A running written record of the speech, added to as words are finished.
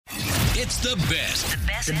It's the best.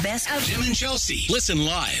 The best of Jim and Chelsea. Listen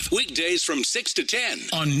live weekdays from 6 to 10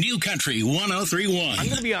 on New Country 103.1. I'm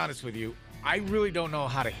going to be honest with you. I really don't know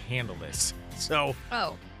how to handle this. So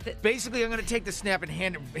basically, I'm going to take the snap and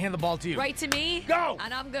hand the ball to you. Right to me? Go!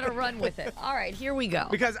 And I'm going to run with it. All right, here we go.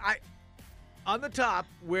 Because on the top,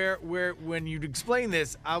 where when you'd explain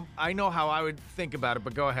this, I know how I would think about it,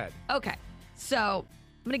 but go ahead. Okay, so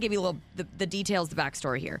I'm going to give you a little the details, the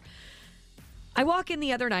backstory here. I walk in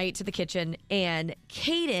the other night to the kitchen, and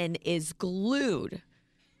Caden is glued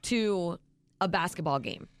to a basketball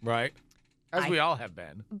game. Right. As we all have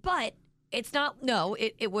been. But it's not, no,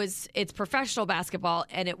 it's professional basketball,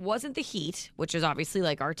 and it wasn't the Heat, which is obviously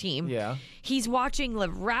like our team. Yeah. He's watching the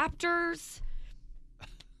Raptors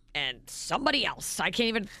and somebody else. I can't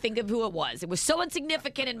even think of who it was. It was so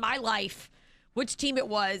insignificant in my life which team it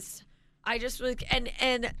was. I just was,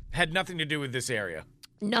 and had nothing to do with this area.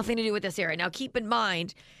 Nothing to do with this area. Now, keep in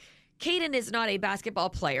mind, Caden is not a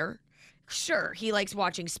basketball player. Sure, he likes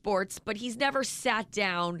watching sports, but he's never sat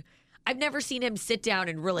down. I've never seen him sit down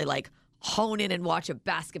and really like hone in and watch a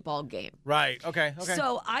basketball game. Right. Okay.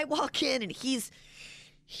 So I walk in and he's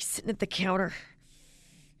sitting at the counter.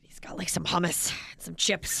 He's got like some hummus, and some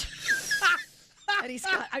chips, and he's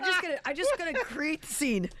got. I'm just gonna create the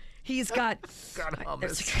scene. He's got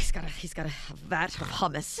hummus. He's got a vat of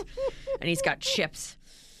hummus, and he's got chips,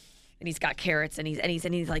 and he's got carrots, and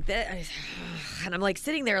he's like that, and I'm like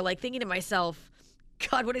sitting there like thinking to myself,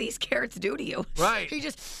 God, what do these carrots do to you? Right. He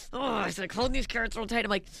just, I said, holding these carrots real tight.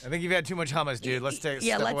 I'm like, I think you've had too much hummus, dude. Let's step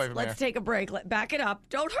away from let's here. take a break. Back it up.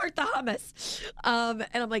 Don't hurt the hummus. And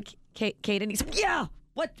I'm like, Caden, he's like, yeah.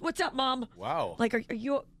 What's up, Mom? Wow. Like, are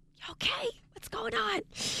you okay? What's going on?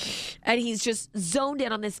 And he's just zoned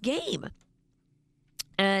in on this game.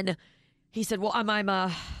 And he said, well, I'm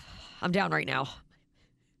down right now.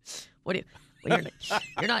 What do you? Well,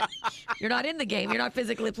 you're not in the game. You're not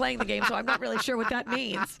physically playing the game, so I'm not really sure what that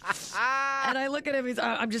means. And I look at him.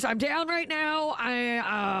 I'm down right now.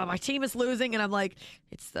 My team is losing, and I'm like,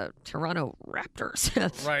 it's the Toronto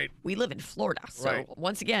Raptors. Right. We live in Florida, so Right.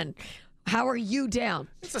 Once again, how are you down?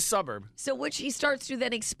 It's a suburb. So which he starts to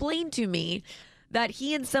then explain to me that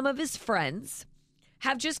he and some of his friends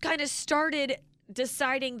have just kind of started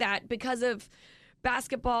deciding that because of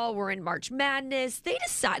basketball, we're in March Madness, they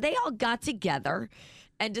all got together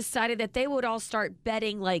and decided that they would all start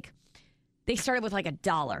betting, like they started with like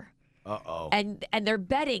 $1. Uh-oh. And they're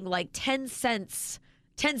betting like 10 cents.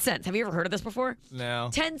 10 cents. Have you ever heard of this before?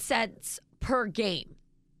 No. 10 cents per game.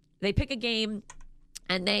 They pick a game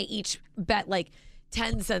and they each bet like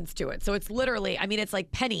 10 cents to it. So it's literally, I mean, it's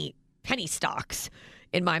like penny stocks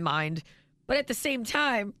in my mind. But at the same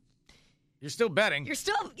time, You're still betting. you're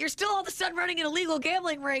still all of a sudden running an illegal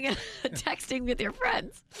gambling ring and texting with your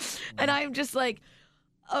friends. And I'm just like,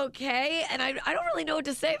 okay. And I don't really know what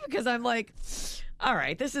to say because I'm like, all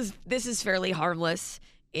right, this is fairly harmless.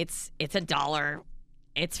 It's $1.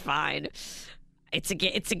 It's fine. It's a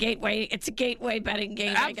gateway betting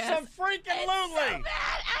game, I guess. Absolutely. It's so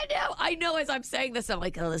bad. I know as I'm saying this, I'm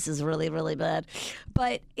like, oh, this is really, really bad.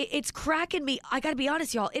 But it's cracking me. I got to be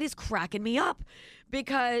honest, y'all. It is cracking me up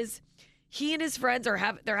because he and his friends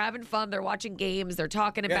they're having fun. They're watching games. They're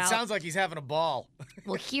talking about. It sounds like he's having a ball.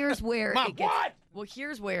 Well, here's where Mom, what? Well,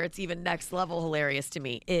 here's where it's even next level hilarious to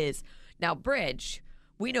me is now Bridge.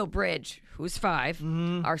 We know Bridge, who's 5.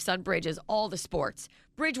 Mm-hmm. Our son Bridge is all the sports.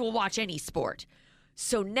 Bridge will watch any sport.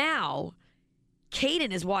 So now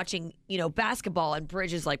Caden is watching, basketball, and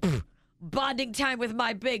Bridge is like, bonding time with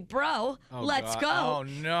my big bro. Let's go. Oh,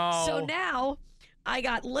 no. So now I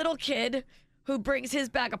got little kid who brings his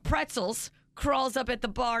bag of pretzels, crawls up at the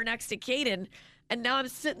bar next to Caden, and now I'm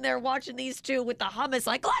sitting there watching these two with the hummus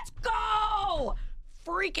like, let's go!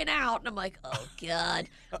 Freaking out. And I'm like, oh, God.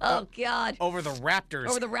 Oh, God. Over the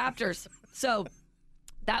Raptors. So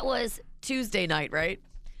that was Tuesday night, right?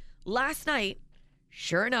 Last night,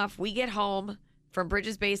 sure enough, we get home from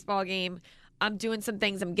Bridges' baseball game. I'm doing some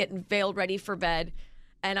things. I'm getting veiled ready for bed.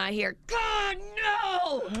 And I hear, God,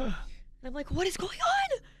 no! And I'm like, what is going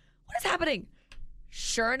on? What is happening?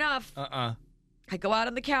 Sure enough, I go out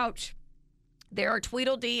on the couch. There are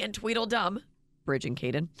Tweedledee and Tweedledum, Bridge and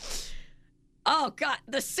Caden. Oh, God,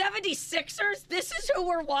 the 76ers? This is who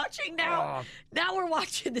we're watching now? Now we're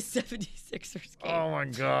watching the 76ers game. Oh, my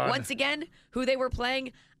God. Once again, who they were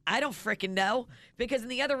playing, I don't freaking know. Because in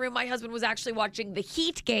the other room, my husband was actually watching the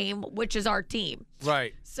Heat game, which is our team.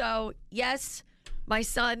 Right. So, yes, my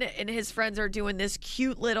son and his friends are doing this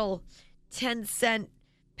cute little 10-cent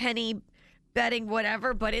penny betting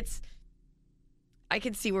whatever, but I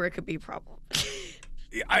can see where it could be a problem.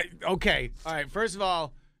 Okay. All right. First of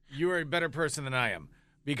all, you are a better person than I am.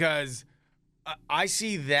 because I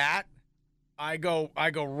see that. I go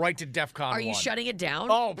right to DEF CON 1. Are you shutting it down?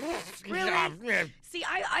 Oh, really? Yeah. See,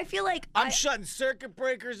 I feel like I'm shutting circuit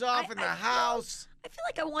breakers off in the house. I feel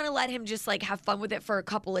like I want to let him just like have fun with it for a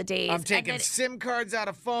couple of days. I'm taking SIM cards out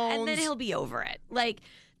of phones. And then he'll be over it. Like,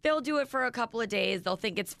 they'll do it for a couple of days. They'll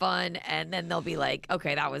think it's fun. And then they'll be like,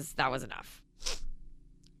 okay, that was enough.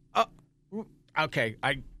 Okay.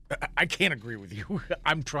 I can't agree with you.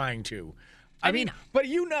 I'm trying to. I mean, but I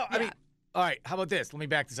mean, all right, how about this? Let me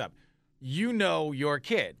back this up. You know your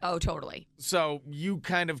kid. Oh, totally. So you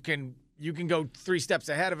kind of can go 3 steps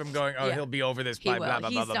ahead of him going, he'll be over this by blah,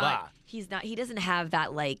 blah, blah, blah, blah. He doesn't have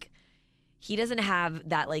that, like,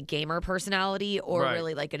 gamer personality or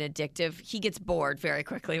really like an addictive. He gets bored very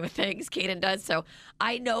quickly with things. Caden does. So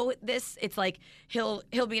I know this. It's like he'll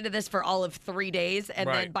be into this for all of 3 days. And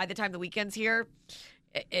then by the time the weekend's here,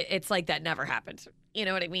 it's like that never happened. You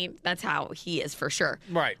know what I mean? That's how he is for sure.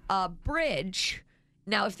 Right. Bridge.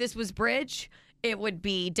 Now, if this was Bridge, it would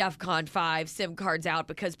be DEF CON 5, SIM cards out,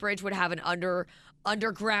 because Bridge would have an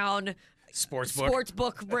underground sports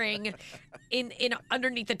book ring in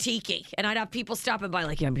underneath the tiki. And I'd have people stopping by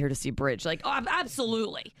like, I'm here to see Bridge. Like, oh,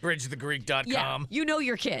 absolutely. BridgeTheGreek.com. Yeah, you know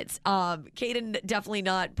your kids. Caden, definitely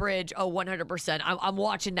not. Bridge, 100%. I'm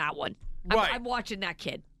watching that one. I'm watching that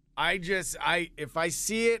kid. If I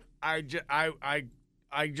see it,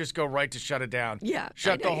 I just go right to shut it down. Yeah.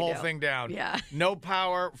 Shut the whole thing down. Yeah. No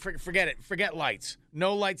power. Forget it. Forget lights.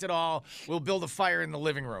 No lights at all. We'll build a fire in the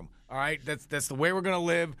living room. All right? That's the way we're going to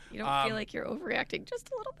live. You don't feel like you're overreacting just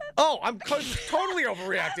a little bit? Oh, I'm totally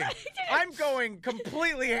overreacting. I'm going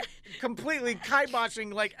completely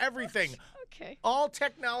kiboshing like everything. Okay. All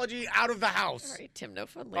technology out of the house. All right, Tim, no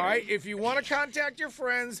fun, Larry. All right, if you want to contact your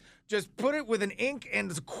friends, just put it with an ink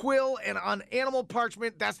and a quill and on animal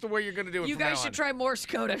parchment. That's the way you're going to do it. You guys should try Morse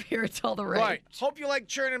code up here. It's all the rage. Right. Hope you like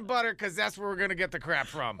churning butter, because that's where we're going to get the crap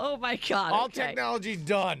from. Oh, my God. All technology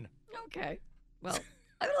done. Okay. Well,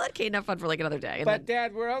 I'm going to let Caden have fun for like another day. But,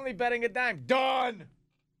 Dad, we're only betting a dime. Done.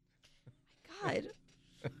 God.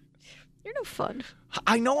 You're no fun.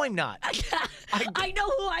 I know I'm not. I know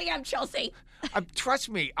who I am, Chelsea.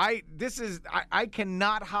 Trust me. I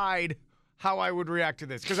cannot hide how I would react to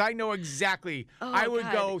this, because I know exactly. I would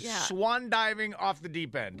go swan diving off the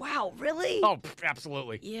deep end. Wow, really? Oh,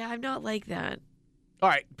 absolutely. Yeah, I'm not like that. All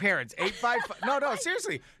right, parents, 855. No,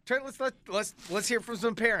 seriously. Let's hear from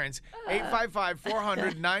some parents.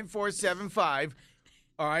 855-400-9475.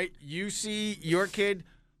 All right, you see your kid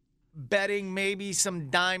betting maybe some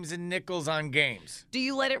dimes and nickels on games. Do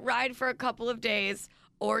you let it ride for a couple of days,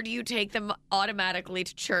 or do you take them automatically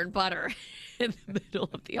to churn butter in the middle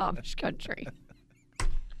of the Amish country?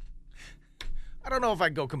 I don't know if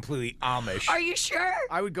I'd go completely Amish. Are you sure?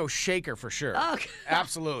 I would go shaker for sure. Okay.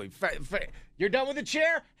 Absolutely. You're done with the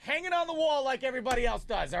chair? Hang it on the wall like everybody else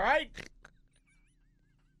does, all right?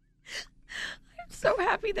 I'm so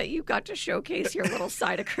happy that you got to showcase your little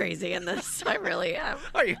side of crazy in this. I really am.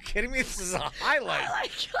 Are you kidding me? This is a highlight. Oh, my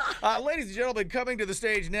God. Ladies and gentlemen, coming to the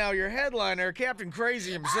stage now, your headliner, Captain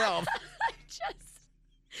Crazy himself.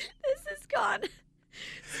 This has gone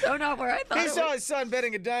so not where I thought He saw his son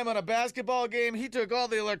betting a dime on a basketball game. He took all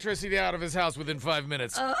the electricity out of his house within 5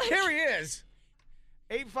 minutes. Here he is.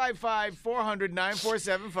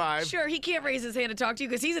 855-400-9475. Sure, he can't raise his hand to talk to you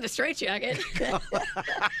because he's in a straitjacket.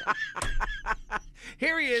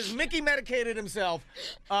 Here he is, Mickey medicated himself.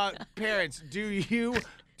 Parents, would you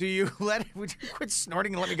quit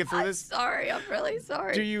snorting and let me get through this? Sorry, I'm really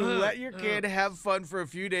sorry. Do you let your kid have fun for a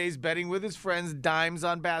few days betting with his friends dimes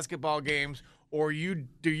on basketball games, or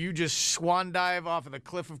do you just swan dive off of the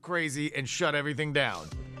cliff of crazy and shut everything down?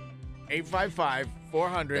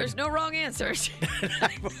 855-400. There's no wrong answers.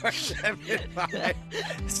 9475.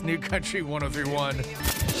 It's New Country 103.1.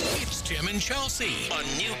 It's Tim and Chelsea on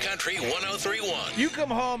New Country 103.1. You come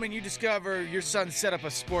home and you discover your son set up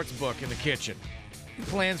a sports book in the kitchen.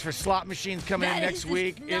 Plans for slot machines coming in next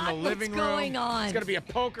week in the living room. What's going on? It's going to be a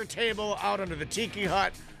poker table out under the tiki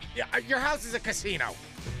hut. Yeah, your house is a casino,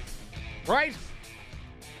 right?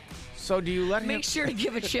 So do you let him... Make sure to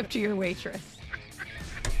give a chip to your waitress.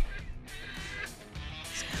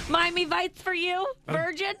 Miami Vites for you,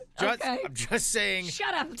 virgin? Okay. I'm just saying.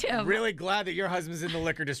 Shut up, Tim. Really glad that your husband's in the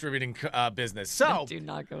liquor distributing business. So do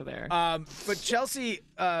not go there. But Chelsea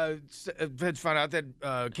had found out that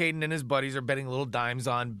Caden and his buddies are betting little dimes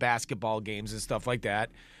on basketball games and stuff like that.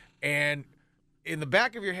 And in the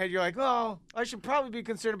back of your head, you're like, oh, I should probably be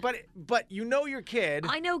concerned. But you know your kid.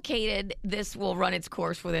 I know, Caden, this will run its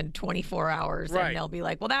course within 24 hours. Right. And they'll be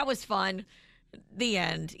like, well, that was fun. The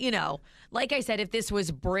end. You know, like I said, if this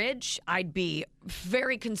was Bridge, I'd be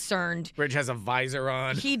very concerned. Bridge has a visor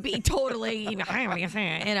on. He'd be totally, you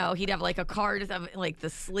know, he'd have like a card, like the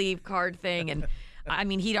sleeve card thing. And I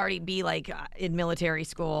mean, he'd already be like in military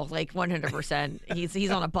school, like 100%.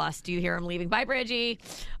 He's on a bus. Do you hear him leaving? Bye, Bridgie.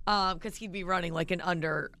 Because he'd be running like an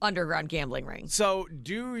underground gambling ring. So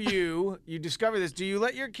do you discover this, do you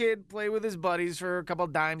let your kid play with his buddies for a couple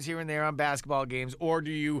dimes here and there on basketball games, or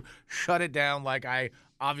do you shut it down like I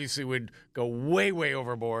obviously would go way, way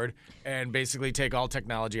overboard and basically take all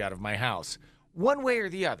technology out of my house? One way or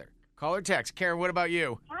the other. Call or text. Karen, what about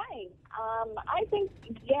you? Hi. I think,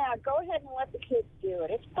 go ahead and let the kids do it.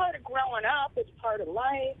 It's part of growing up. It's part of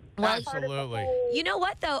life. It's part of the Absolutely. whole- You know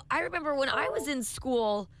what, though? I remember when I was in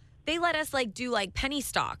school, they let us like do like penny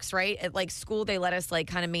stocks, right? At like school, they let us like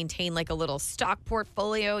kind of maintain like a little stock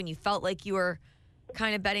portfolio, and you felt like you were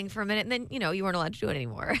kind of betting for a minute, and then, you know, you weren't allowed to do it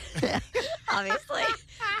anymore, obviously,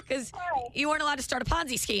 because you weren't allowed to start a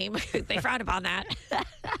Ponzi scheme. They frowned upon that.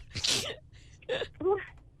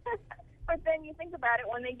 But then you think about it,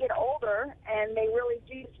 when they get older and they really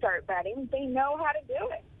do start betting, they know how to do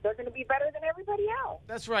it. They're going to be better than everybody else.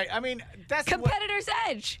 That's right. I mean, that's Competitor's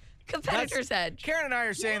edge. Competitor's edge. Karen and I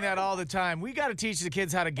are saying that all the time. We got to teach the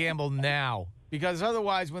kids how to gamble now, because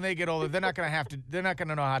otherwise, when they get older, they're not going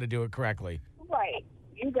to know how to do it correctly. Right.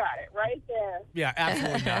 You got it right there. Yeah,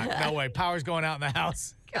 absolutely not. No way. Power's going out in the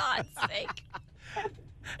house. God's sake.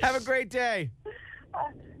 Have a great day.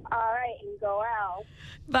 All right, and go out.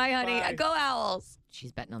 Bye, honey. Bye. Go Owls.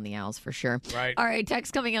 She's betting on the Owls for sure. Right. All right,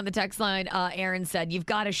 text coming on the text line. Aaron said, you've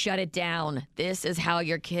got to shut it down. This is how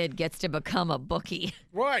your kid gets to become a bookie.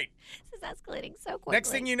 Right. This is escalating so quickly.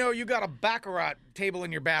 Next thing you know, you got a baccarat table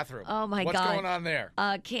in your bathroom. Oh, my What's God. going on there?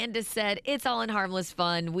 Candace said, it's all in harmless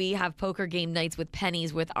fun. We have poker game nights with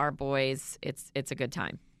pennies with our boys. It's a good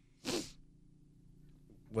time.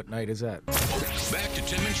 What night is that? Back to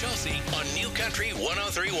Tim and Chelsea on New Country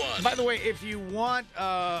 1031. By the way, if you want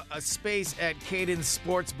a space at Caden's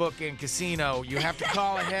Sportsbook and Casino, you have to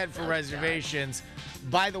call ahead for reservations.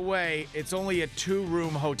 By the way, it's only a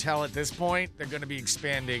 2-room hotel at this point. They're going to be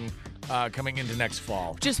expanding coming into next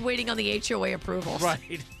fall. Just waiting on the HOA approvals.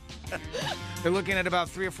 Right. They're looking at about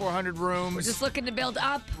 300 or 400 rooms. We're just looking to build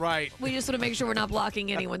up. Right. We just want to make sure we're not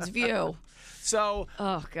blocking anyone's view. So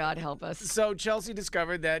Oh, God help us. So Chelsea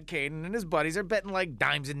discovered that Caden and his buddies are betting like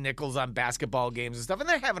dimes and nickels on basketball games and stuff, and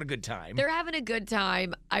they're having a good time. They're having a good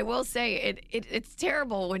time. I will say it's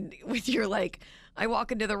terrible when you're like, I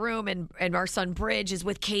walk into the room and our son Bridge is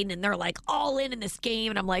with Caden and they're like all in this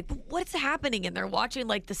game, and I'm like, what's happening? And they're watching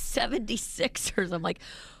like the 76ers. I'm like,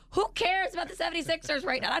 who cares about the 76ers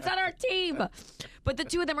right now? That's not our team. But the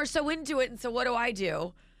two of them are so into it, and so what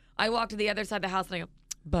do? I walk to the other side of the house and I go,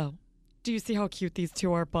 Bo, do you see how cute these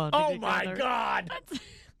two are bonding Oh together? my God.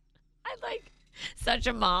 I'm like such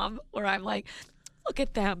a mom where I'm like, look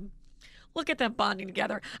at them. Look at them bonding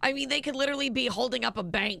together. I mean, they could literally be holding up a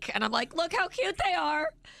bank. And I'm like, look how cute they are.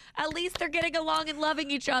 At least they're getting along and loving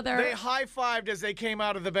each other. They high-fived as they came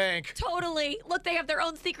out of the bank. Totally. Look, they have their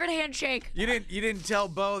own secret handshake. You didn't tell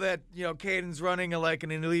Bo that, Caden's running like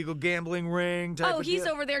an illegal gambling ring type Oh, of he's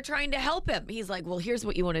deal? over there trying to help him. He's like, well, here's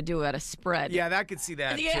what you want to do at a spread. Yeah, I could see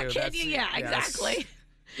that Yeah, too. can you? Yeah, that's- exactly.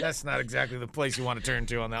 That's not exactly the place you want to turn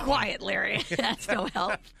to on that Quiet, Larry. That's no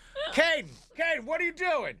help. one. Caden, what are you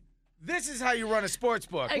doing? This is how you run a sports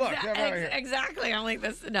book. Look, come over here. Exactly. I'm like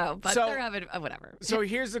this. No, but So- they're having whatever. So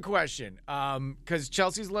here's the question, because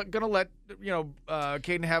Chelsea's going to let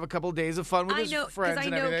Caden have a couple of days of fun with his friends I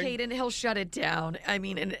and know everything. Caden, he'll shut it down. I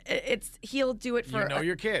mean, and he'll do it for You know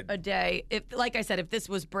your kid. a day. If, like I said, if this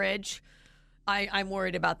was Bridge, I'm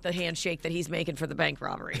worried about the handshake that he's making for the bank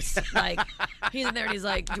robberies. Like he's in there and he's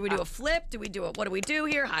like, do we do a flip? Do we do it? What do we do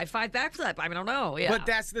here? High five, backflip. I don't know. Yeah. But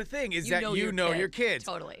that's the thing, is that you know your kids.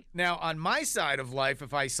 Totally. Now, on my side of life,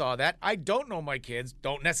 if I saw that, I don't know my kids,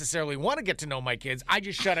 don't necessarily want to get to know my kids. I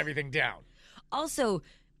just shut everything down. Also,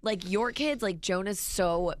 like your kids, like Jonah's,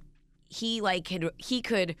 so he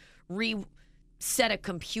could reset a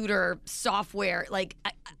computer software. Like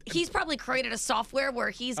he's probably created a software where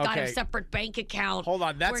he's got a Okay. separate bank account. Hold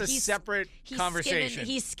on, that's where a separate conversation.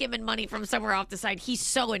 He's skimming money from somewhere off the side. He's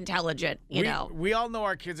so intelligent, you know. We all know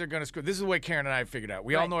our kids are going to screw. This is the way Karen and I figured out.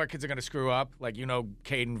 We all Right. know our kids are going to screw up, like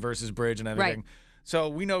Caden versus Bridge and everything. Right. So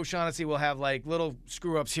we know Shaughnessy will have like little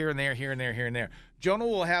screw ups here and there, here and there, here and there. Jonah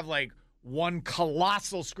will have like one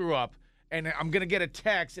colossal screw up, and I'm going to get a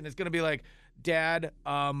text, and it's going to be like, Dad,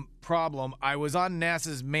 problem. I was on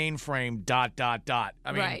NASA's mainframe, ...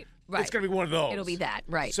 I mean, Right. it's going to be one of those. It'll be that,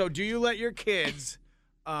 right. So do you let your kids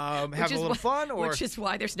have a little fun, or which is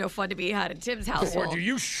why there's no fun to be had in Tim's household. or do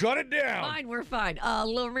you shut it down? Fine, we're fine.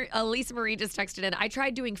 Lisa Marie just texted in. I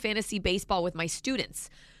tried doing fantasy baseball with my students.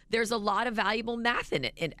 There's a lot of valuable math in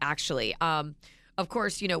it, actually. Of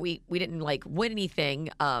course, we didn't win anything,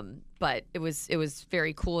 but it was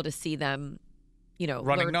very cool to see them,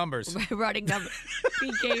 running numbers. running numbers.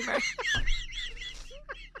 Be gamer.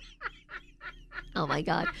 Oh my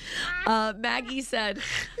God. Maggie said,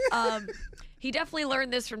 he definitely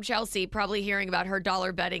learned this from Chelsea, probably hearing about her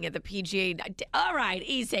dollar betting at the PGA. All right,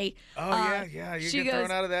 easy. Oh, yeah. You get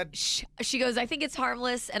thrown out of that. She goes, I think it's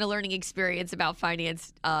harmless and a learning experience about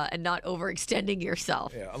finance and not overextending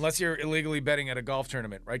yourself. Yeah, unless you're illegally betting at a golf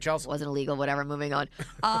tournament, right, Chelsea? Wasn't illegal, whatever, moving on.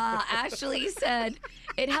 Ashley said,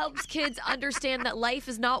 it helps kids understand that life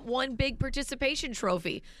is not one big participation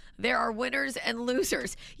trophy. There are winners and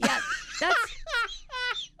losers. Yeah, that's...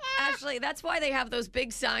 Ashley, that's why they have those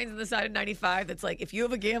big signs on the side of 95 that's like, if you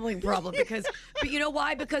have a gambling problem, but you know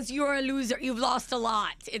why? Because you're a loser. You've lost a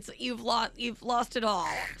lot. You've lost it all.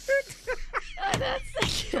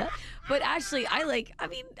 But Ashley,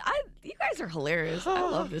 you guys are hilarious. I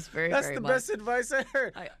love this very much. That's the best advice I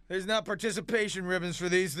heard. There's not participation ribbons for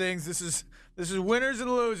these things. This is winners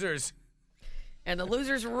and losers. And the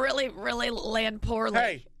losers really, really land poorly.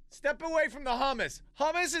 Hey, step away from the hummus.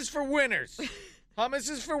 Hummus is for winners.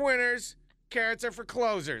 Hummus is for winners. Carrots are for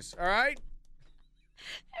closers. All right?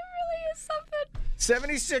 It really is something.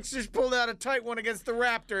 76ers pulled out a tight one against the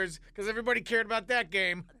Raptors because everybody cared about that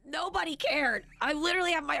game. Nobody cared. I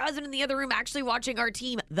literally have my husband in the other room actually watching our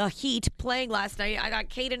team, the Heat, playing last night. I got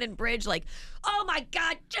Caden and Bridge like, oh my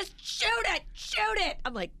God, just shoot it.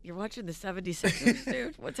 I'm like, you're watching the 76ers,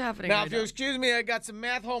 dude? What's happening Now, right if you'll excuse me, I got some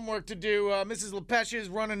math homework to do. Mrs. LePeche is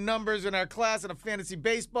running numbers in our class in a fantasy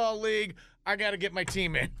baseball league. I got to get my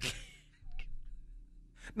team in.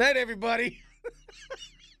 Night, everybody.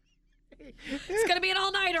 It's going to be an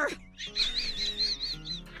all-nighter.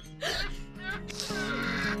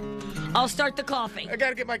 I'll start the coughing. I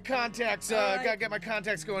gotta get my contacts. Gotta get my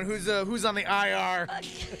contacts going. Who's on the IR?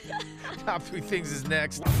 Top 3 things is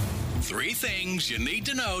next. 3 things you need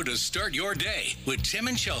to know to start your day with Tim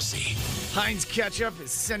and Chelsea. Heinz Ketchup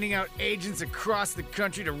is sending out agents across the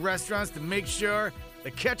country to restaurants to make sure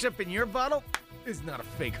the ketchup in your bottle is not a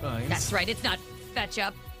fake Heinz. That's right. It's not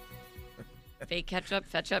fetchup. Fake ketchup,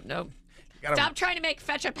 fetchup. No. Stop trying to make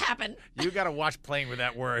fetchup happen. You got to watch playing with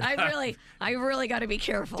that word. I really got to be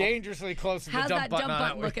careful. Dangerously close to the How's dump that button dump on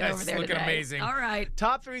button that. looking over there looking today? amazing. All right.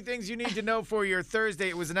 Top 3 things you need to know for your Thursday.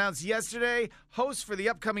 It was announced yesterday. Hosts for the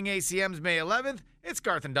upcoming ACMs May 11th. It's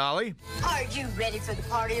Garth and Dolly. Are you ready for the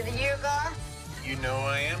party of the year, Gar? You know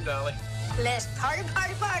I am, Dolly. Let's party,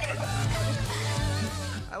 party, party.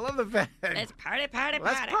 I love the fact. Let's party, party,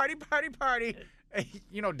 Let's party. party, party, party. Hey,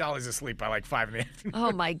 Dolly's asleep by like 5 in the afternoon.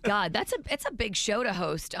 Oh my God, it's a big show to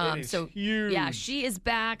host. It is huge. Yeah, she is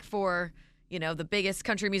back for the biggest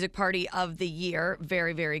country music party of the year.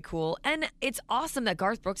 Very, very cool, and it's awesome that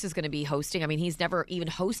Garth Brooks is going to be hosting. I mean, he's never even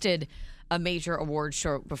hosted a major award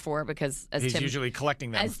show before because he's usually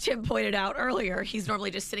collecting them. As Tim pointed out earlier, he's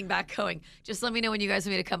normally just sitting back going, "Just let me know when you guys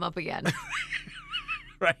want me to come up again."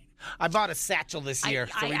 Right. I bought a satchel this year,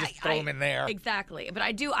 so we just throw them in there. Exactly. But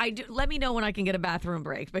I do. Let me know when I can get a bathroom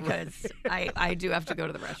break because I do have to go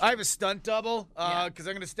to the restroom. I have a stunt double because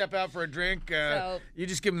I'm going to step out for a drink. You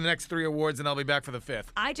just give them the next 3 awards, and I'll be back for the 5th.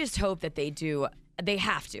 I just hope that they do. They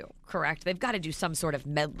have to, correct? They've got to do some sort of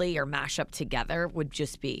medley or mashup together. Would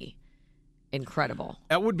just be incredible.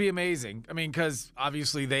 That would be amazing. I mean, because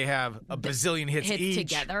obviously they have a bazillion hits each.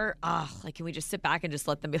 Together. Can we just sit back and just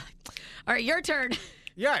let them be like, all right, your turn.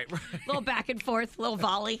 Yeah. Little back and forth, little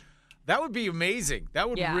volley. That would be amazing. That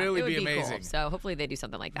would really be amazing. Cool. So hopefully they do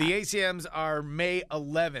something like that. The ACMs are May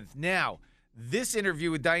 11th. Now, this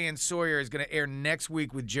interview with Diane Sawyer is going to air next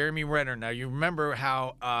week with Jeremy Renner. Now, you remember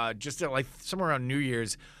how just at somewhere around New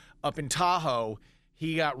Year's up in Tahoe,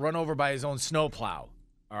 he got run over by his own snowplow.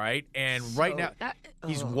 All right? And right now,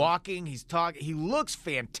 he's walking, he's talking. He looks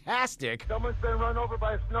fantastic. Someone's been run over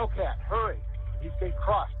by a snowcat. Hurry. He's been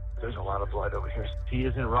crossed. There's a lot of blood over here. He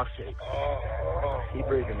is in rough shape. Keep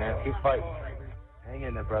breathing, man. Keep fighting. Hang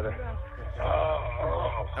in there, brother.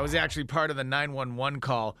 That was actually part of the 911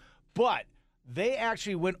 call. But they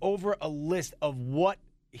actually went over a list of what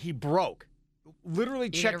he broke.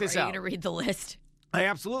 Literally, check this out. Are you going to read the list? I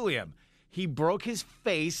absolutely am. He broke his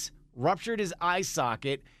face, ruptured his eye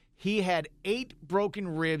socket. He had 8 broken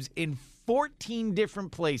ribs in 14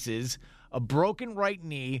 different places, a broken right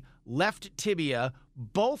knee, left tibia,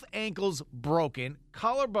 both ankles broken,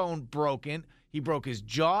 collarbone broken. He broke his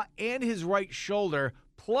jaw and his right shoulder.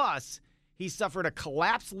 Plus, he suffered a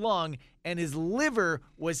collapsed lung and his liver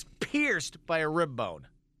was pierced by a rib bone.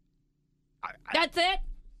 That's it?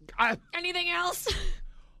 I, Anything else?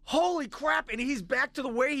 holy crap. And he's back to the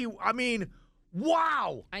way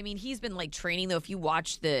wow. I mean, he's been like training though. If you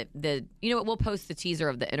watch the you know what, we'll post the teaser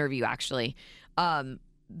of the interview actually.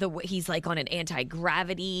 He's like on an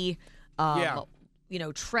anti-gravity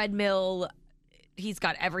treadmill. He's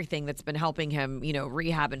got everything that's been helping him,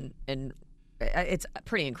 rehab and it's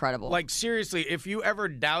pretty incredible. Like seriously, if you ever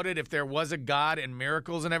doubted if there was a God and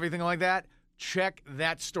miracles and everything like that, check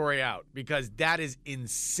that story out because that is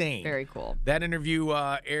insane. Very cool. That interview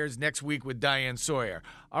airs next week with Diane Sawyer.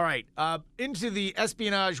 All right, into the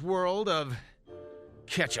espionage world of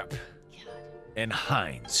ketchup and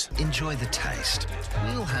Heinz. Enjoy the taste.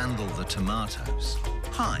 We'll handle the tomatoes.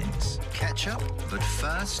 Heinz, ketchup, but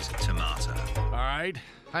first, tomato. All right,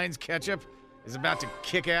 Heinz ketchup is about to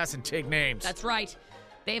kick ass and take names. That's right.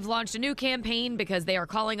 They've launched a new campaign because they are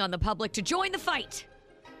calling on the public to join the fight.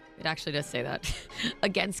 It actually does say that.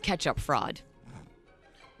 Against ketchup fraud.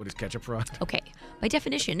 What is ketchup fraud? Okay. By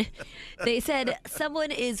definition, they said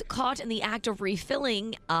someone is caught in the act of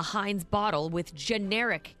refilling a Heinz bottle with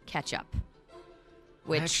generic ketchup.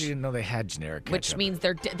 I actually didn't know they had generic ketchup. Which means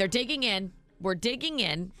they're digging in. We're digging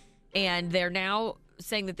in, and they're now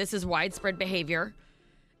saying that this is widespread behavior,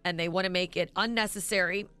 and they want to make it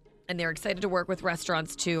unnecessary, and they're excited to work with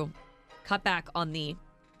restaurants to cut back on the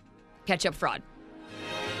ketchup fraud.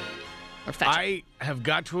 Or fetch. I have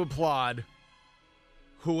got to applaud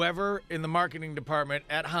whoever in the marketing department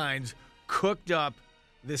at Heinz cooked up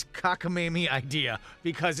this cockamamie idea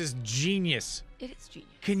because it's genius. It is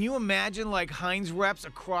genius. Can you imagine like Heinz reps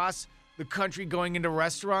across the country going into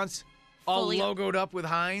restaurants all logoed up with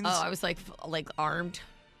Heinz? Oh, I was like armed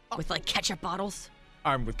with like ketchup bottles.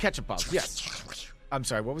 Armed with ketchup bottles, yes. I'm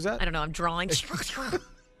sorry, what was that? I don't know, I'm drawing.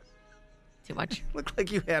 Too much. Looked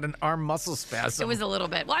like you had an arm muscle spasm. It was a little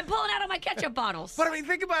bit. Well, I'm pulling out all my ketchup bottles. But I mean,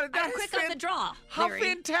 think about it. I'm quick on the draw. How Larry.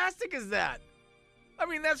 fantastic is that? I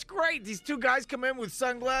mean, that's great. These two guys come in with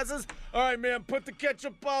sunglasses. All right, man, put the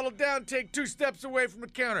ketchup bottle down. Take 2 steps away from the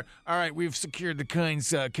counter. All right, we've secured the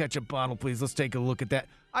Heinz ketchup bottle, please. Let's take a look at that.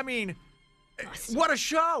 I mean, what a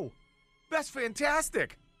show. That's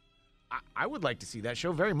fantastic. I would like to see that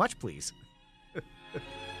show very much, please.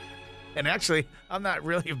 And actually, I'm not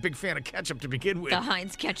really a big fan of ketchup to begin with. The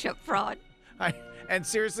Heinz ketchup fraud. And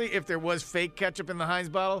seriously, if there was fake ketchup in the Heinz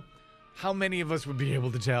bottle, how many of us would be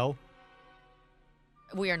able to tell?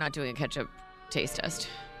 We are not doing a ketchup taste test.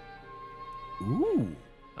 Ooh.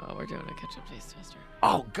 Oh, we're doing a ketchup taste tester.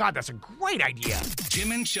 Oh, God, that's a great idea.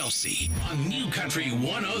 Jim and Chelsea on New Country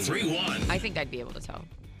 103.1. I think I'd be able to tell.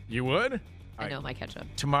 You would? I know my ketchup.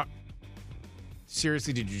 Tomorrow.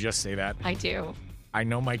 Seriously, did you just say that? I do. I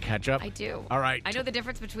know my ketchup? I do. All right. I know the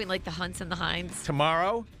difference between like the Hunts and the Heinz.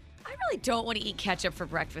 Tomorrow? I really don't want to eat ketchup for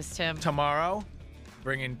breakfast, Tim. Tomorrow,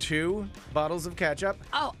 bring in 2 bottles of ketchup.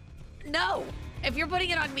 Oh, no. If you're putting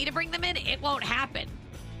it on me to bring them in, it won't happen.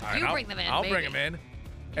 All right, You bring them in, I'll maybe. bring them in.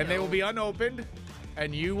 And they will be unopened,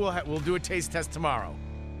 and you will we'll do a taste test tomorrow.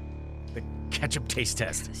 The ketchup taste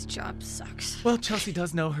test. This job sucks. Well, Chelsea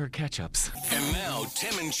does know her ketchups. And now,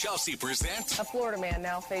 Tim and Chelsea present A Florida man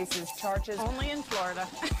now faces charges only in Florida.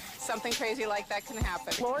 Something crazy like that can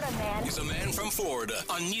happen. Florida man. is a man from Florida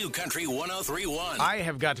on New Country 103.1. I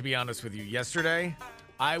have got to be honest with you. Yesterday,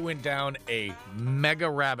 I went down a mega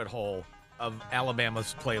rabbit hole of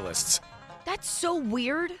Alabama's playlists. That's so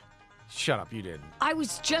weird. Shut up, you didn't. I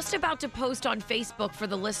was just about to post on Facebook for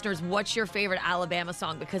the listeners, what's your favorite Alabama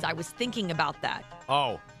song? Because I was thinking about that.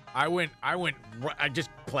 Oh, I just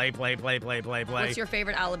play. What's your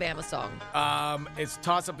favorite Alabama song? It's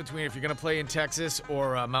toss up between if you're going to play in Texas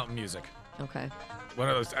or Mountain Music. Okay. One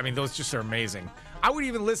of those. I mean, those just are amazing. I would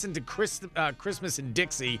even listen to Christmas in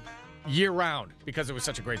Dixie year round because it was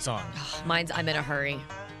such a great song. Mine's I'm in a Hurry.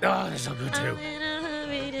 Oh, they're so good too. I'm in a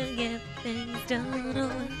hurry to get things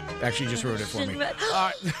done. Actually, you just ruined it for me.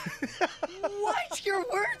 What? Your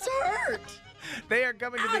words hurt. They are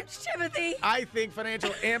coming to the Ouch, Timothy. I Think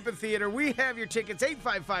Financial Amphitheater. We have your tickets,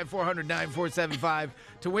 855-400-9475.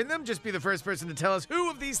 To win them, just be the first person to tell us who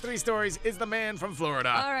of these 3 stories is the man from Florida.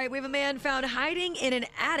 All right, we have a man found hiding in an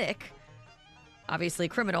attic, obviously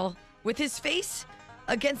criminal, with his face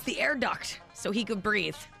against the air duct so he could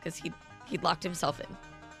breathe because he'd locked himself in.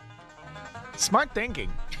 Smart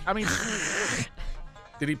thinking. I mean,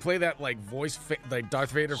 did he play that like voice, like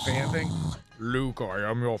Darth Vader fan thing? Luke, I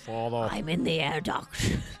am your father. I'm in the air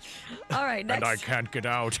duct. All right, next. And I can't get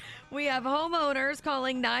out. We have homeowners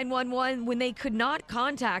calling 911 when they could not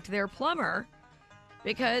contact their plumber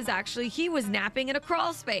because actually he was napping in a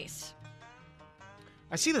crawl space.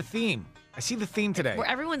 I see the theme. I see the theme today. Where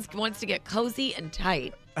everyone wants to get cozy and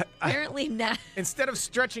tight. Apparently not. Instead of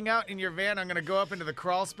stretching out in your van, I'm going to go up into the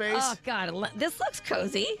crawl space. Oh, God. This looks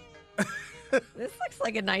cozy. This looks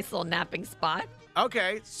like a nice little napping spot.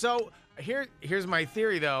 Okay, so here's my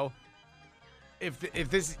theory, though. If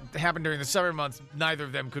this happened during the summer months, neither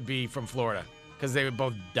of them could be from Florida because they would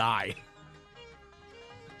both die.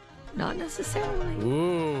 Not necessarily.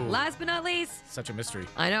 Ooh. Last but not least. Such a mystery.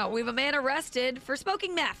 I know. We have a man arrested for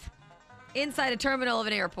smoking meth inside a terminal of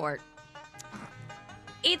an airport.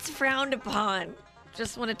 It's frowned upon.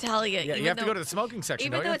 Just want to tell you. Yeah, you have to go to the smoking section,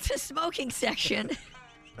 Even don't though you? it's a smoking section.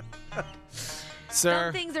 Sir.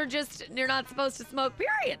 Some things are just, you're not supposed to smoke,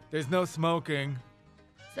 period. There's no smoking.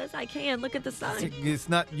 Says I can. Look at the sign. It's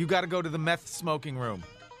not. You got to go to the meth smoking room.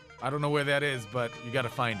 I don't know where that is, but you got to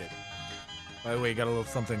find it. By the way, you got a little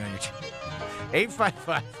something on your chin.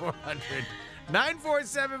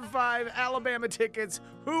 855-400-9475 Alabama tickets.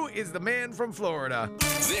 Who is the man from Florida?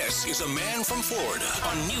 This is a man from Florida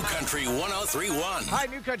on New Country 1031. Hi,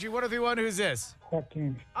 New Country 1031. Who's this?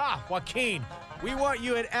 Joaquin. Joaquin. We want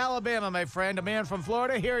you at Alabama, my friend. A man from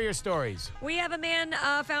Florida. Here are your stories. We have a man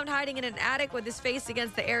found hiding in an attic with his face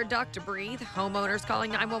against the air duct to breathe. Homeowners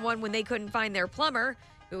calling 911 when they couldn't find their plumber,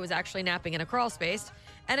 who was actually napping in a crawl space.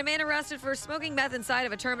 And a man arrested for smoking meth inside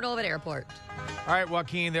of a terminal of an airport. All right,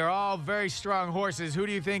 Joaquin. They're all very strong horses. Who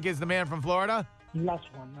do you think is the man from Florida? Last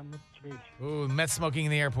one, number 3. Ooh, meth smoking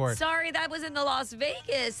in the airport. Sorry, that was in the Las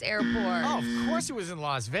Vegas airport. Oh, of course it was in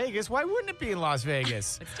Las Vegas. Why wouldn't it be in Las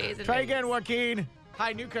Vegas? It stays in Try Vegas. again, Joaquin.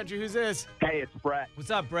 Hi, New Country. Who's this? Hey, it's Brett.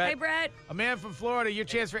 What's up, Brett? Hey, Brett. A man from Florida. Your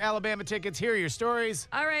chance for Alabama tickets. Here are your stories.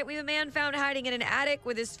 All right, we have a man found hiding in an attic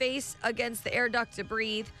with his face against the air duct to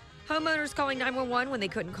breathe. Homeowners calling 911 when they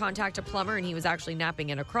couldn't contact a plumber and he was actually napping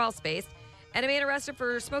in a crawl space. And a man arrested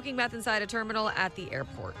for smoking meth inside a terminal at the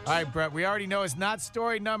airport. All right, Brett. We already know it's not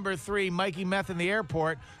story number 3, Mikey Meth in the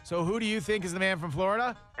airport. So who do you think is the man from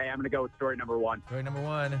Florida? Hey, I'm going to go with story number 1. Story number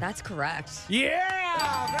 1. That's correct.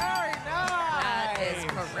 Yeah! Very nice! That is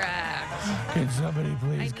correct. Can somebody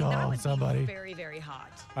please that would be very, very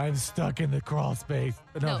hot. I'm stuck in the crawl space.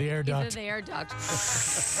 No, the air he's duct. in the air duct.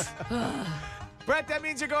 Brett, that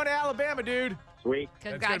means you're going to Alabama, dude. Sweet.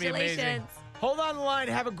 That's gonna be amazing. Congratulations. Hold on the line.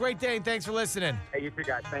 Have a great day, and thanks for listening. Hey, you two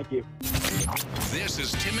guys. Thank you. This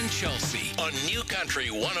is Tim and Chelsea on New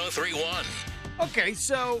Country 1031. Okay,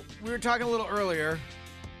 so we were talking a little earlier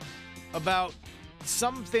about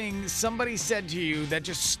something somebody said to you that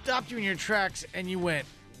just stopped you in your tracks, and you went,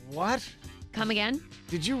 what? Come again?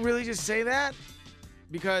 Did you really just say that?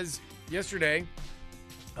 Because yesterday,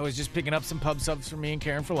 I was just picking up some pub subs for me and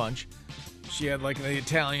Karen for lunch. She had like the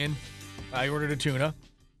Italian. I ordered a tuna.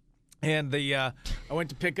 And I went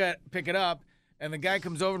to pick it up, and the guy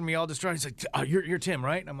comes over to me all distraught. He's like, oh, you're Tim,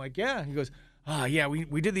 right? And I'm like, yeah. He goes, yeah,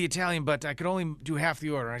 we did the Italian, but I could only do half the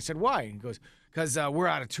order. And I said, why? And he goes, because we're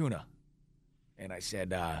out of tuna. And I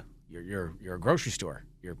said, you're a grocery store.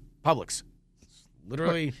 You're Publix. It's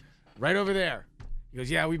literally right over there. He goes,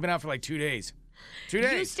 yeah, we've been out for like 2 days. 2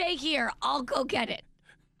 days. You stay here. I'll go get it.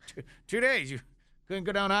 2 days. You couldn't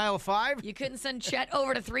go down aisle 5? You couldn't send Chet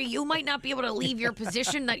over to 3. You might not be able to leave your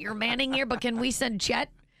position that you're manning here, but can we send Chet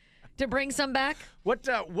to bring some back? What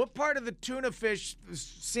part of the tuna fish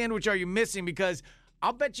sandwich are you missing? Because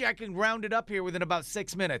I'll bet you I can round it up here within about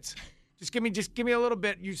 6 minutes. Just give me a little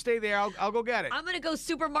bit. You stay there. I'll go get it. I'm gonna go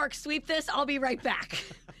Supermark sweep this. I'll be right back.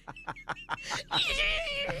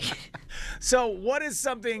 So, what is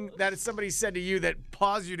something that somebody said to you that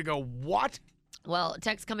paused you to go, what? Well,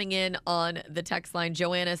 text coming in on the text line.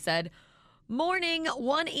 Joanna said, morning,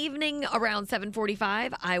 one evening around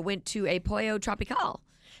 7:45, I went to a Pollo Tropical,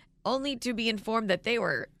 only to be informed that they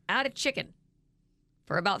were out of chicken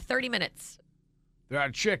for about 30 minutes. They're out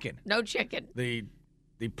of chicken. No chicken. The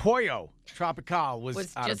Pollo Tropical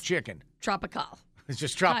was out of chicken. Tropical. It's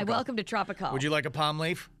just tropical. Hi, welcome to Tropical. Would you like a palm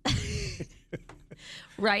leaf?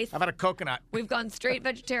 Rice. How about a coconut? We've gone straight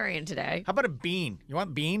vegetarian today. How about a bean? You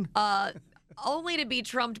want bean? Only to be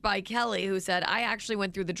trumped by Kelly, who said, I actually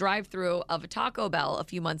went through the drive-thru of a Taco Bell a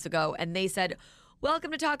few months ago, and they said,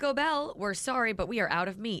 welcome to Taco Bell. We're sorry, but we are out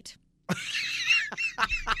of meat.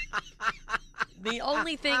 The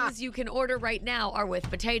only things you can order right now are with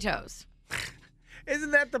potatoes.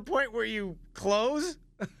 Isn't that the point where you close?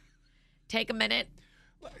 Take a minute.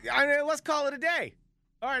 I mean, let's call it a day.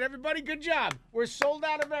 All right, everybody, good job. We're sold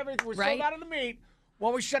out of everything. We're sold out of the meat.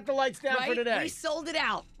 Well, we shut the lights down for today. We sold it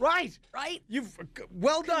out. Right. Right?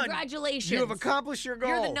 Well done. Congratulations. You have accomplished your goal.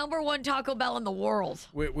 You're the number one Taco Bell in the world.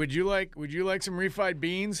 Would you like some refried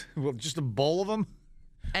beans? Well, just a bowl of them?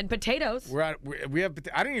 And potatoes. We have.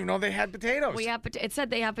 I didn't even know they had potatoes. We have. It said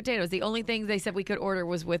they have potatoes. The only thing they said we could order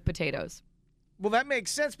was with potatoes. Well, that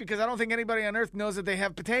makes sense because I don't think anybody on earth knows that they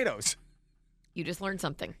have potatoes. You just learned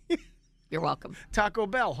something. You're welcome. Taco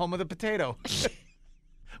Bell, home of the potato.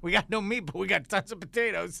 We got no meat, but we got tons of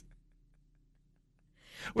potatoes.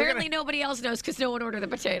 Apparently nobody else knows because no one ordered the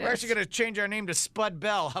potatoes. We're actually going to change our name to Spud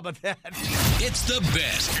Bell. How about that? It's the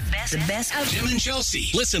best. The best of Jim and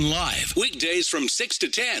Chelsea. Listen live weekdays from 6 to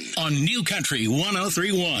 10 on New Country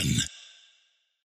 103.1.